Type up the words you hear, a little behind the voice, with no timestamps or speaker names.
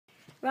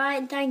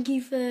Right, thank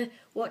you for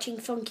watching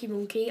Funky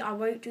Monkey. I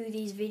won't do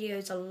these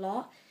videos a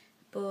lot,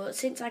 but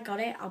since I got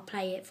it, I'll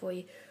play it for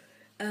you.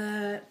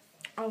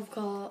 I've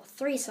got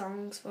 3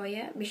 songs for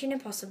you. Mission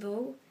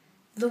Impossible,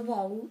 The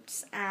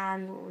Waltz,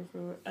 and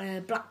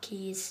Black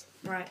Keys.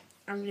 Right,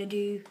 I'm going to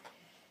do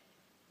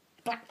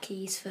Black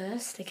Keys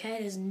first, okay?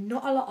 There's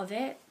not a lot of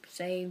it.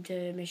 Same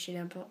to Mission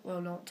Impossible,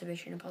 well, not to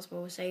Mission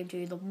Impossible. Same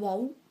to The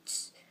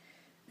Waltz,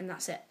 and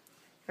that's it.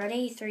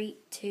 Ready? 3,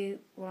 2,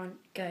 1,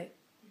 go.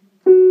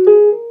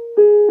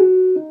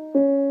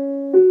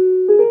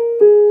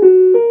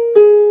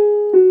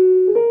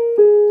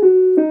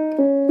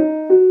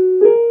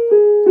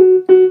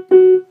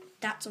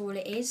 That's all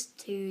it is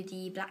to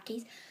the Black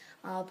Keys.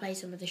 I'll play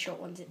some of the short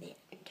ones at the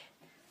end.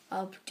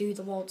 I'll do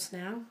the waltz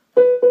now.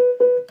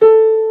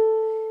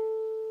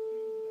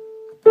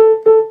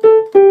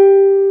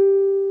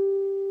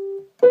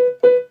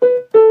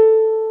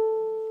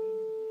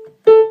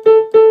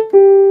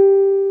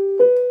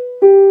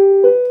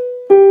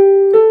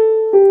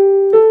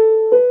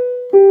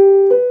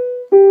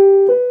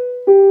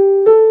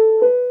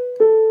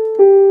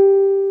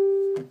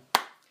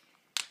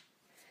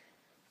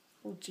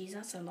 Oh geez,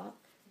 that's a lot.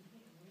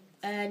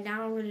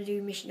 Now I'm going to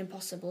do Mission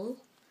Impossible.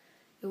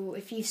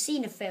 If you've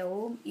seen a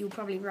film, you'll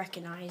probably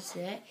recognise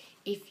it.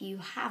 If you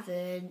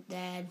haven't,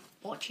 then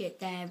watch it.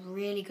 They're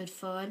really good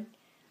fun.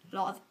 A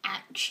lot of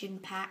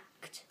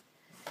action-packed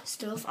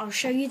stuff. I'll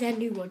show you their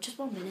new one. Just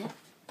 1 minute.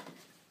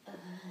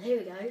 Here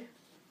we go.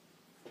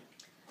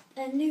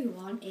 Their new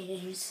one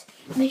is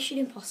Mission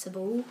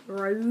Impossible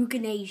Rogue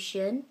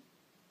Nation.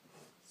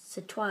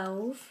 So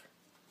 12.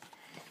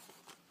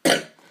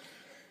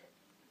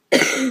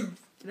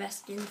 The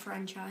best in the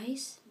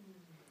franchise.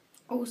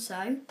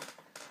 Also,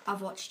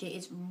 I've watched it,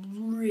 it's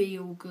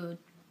real good.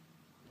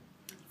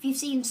 If you've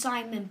seen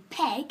Simon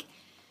Pegg,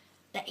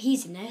 that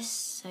he's in this,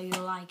 so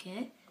you'll like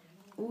it.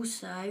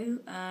 Also,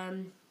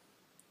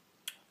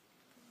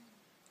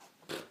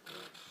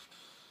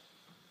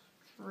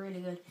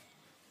 really good.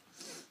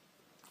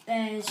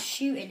 There's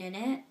shooting in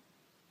it.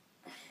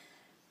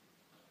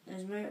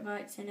 There's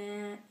motorbikes in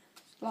it.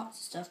 Lots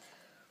of stuff.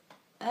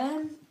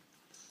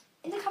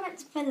 In the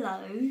comments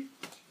below,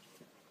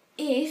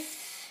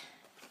 if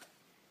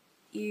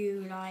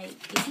you oh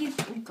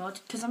god,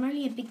 because I'm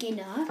only a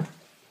beginner,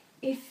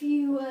 if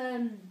you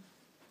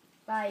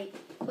put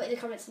in the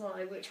comments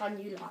below which one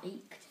you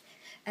liked,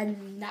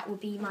 and that would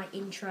be my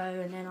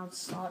intro, and then I'll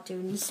start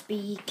doing the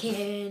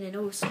speaking and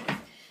all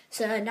stuff.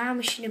 So now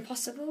Mission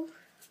Impossible.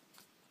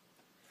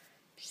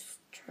 Just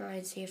try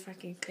and see if I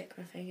can click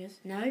my fingers.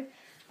 No,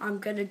 I'm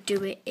gonna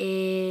do it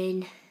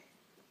in.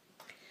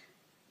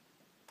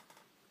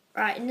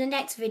 Right, in the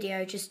next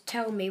video, just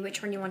tell me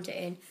which one you want it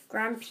in.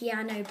 Grand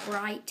piano,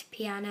 bright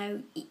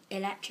piano,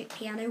 electric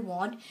piano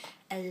 1,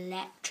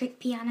 electric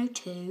piano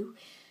 2,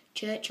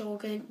 church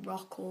organ,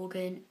 rock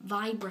organ,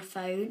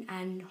 vibraphone,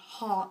 and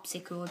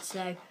harpsichord.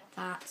 So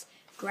that's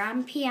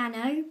grand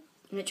piano,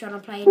 which one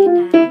I'm playing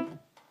in now,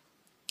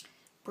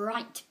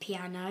 bright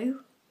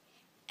piano,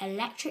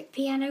 electric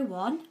piano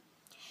 1,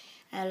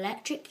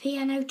 electric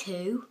piano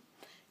 2,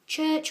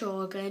 church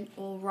organ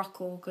or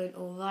rock organ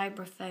or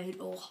vibraphone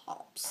or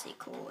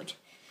harpsichord.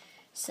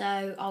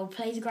 So I'll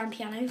play the grand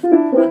piano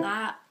like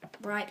that,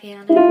 bright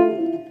piano.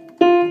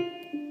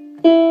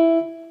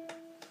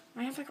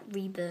 I have like a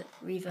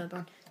reverb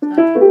on.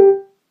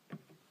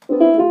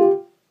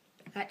 So,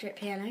 electric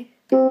piano.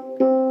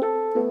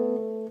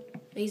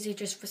 These are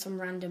just for some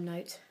random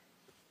notes.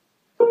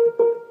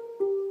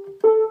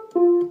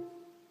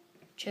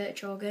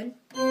 Church organ,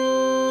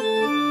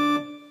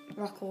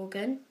 rock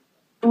organ,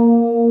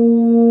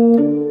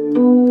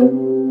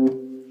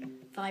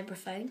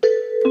 vibraphone,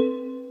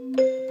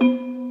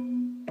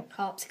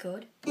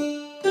 harpsichord.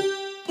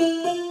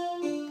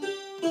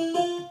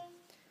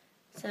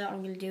 So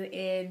I'm going to do it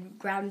in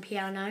grand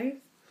piano,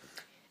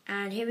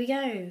 and here we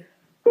go.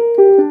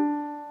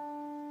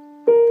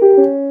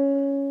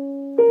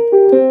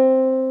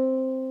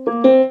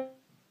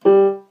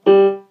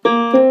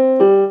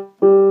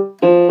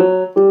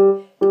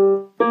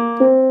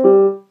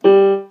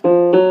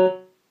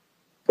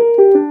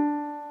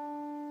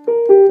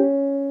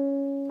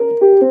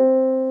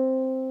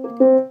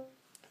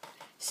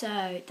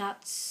 So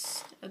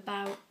that's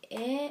about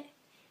it.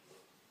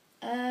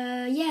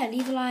 Yeah,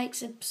 leave a like,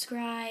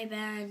 subscribe,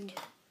 and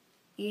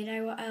you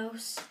know what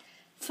else?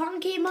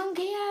 Funky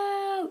Monkey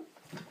out!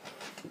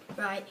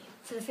 Right,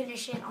 for the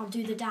finishing, I'll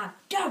do the dab.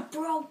 Dab,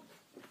 bro!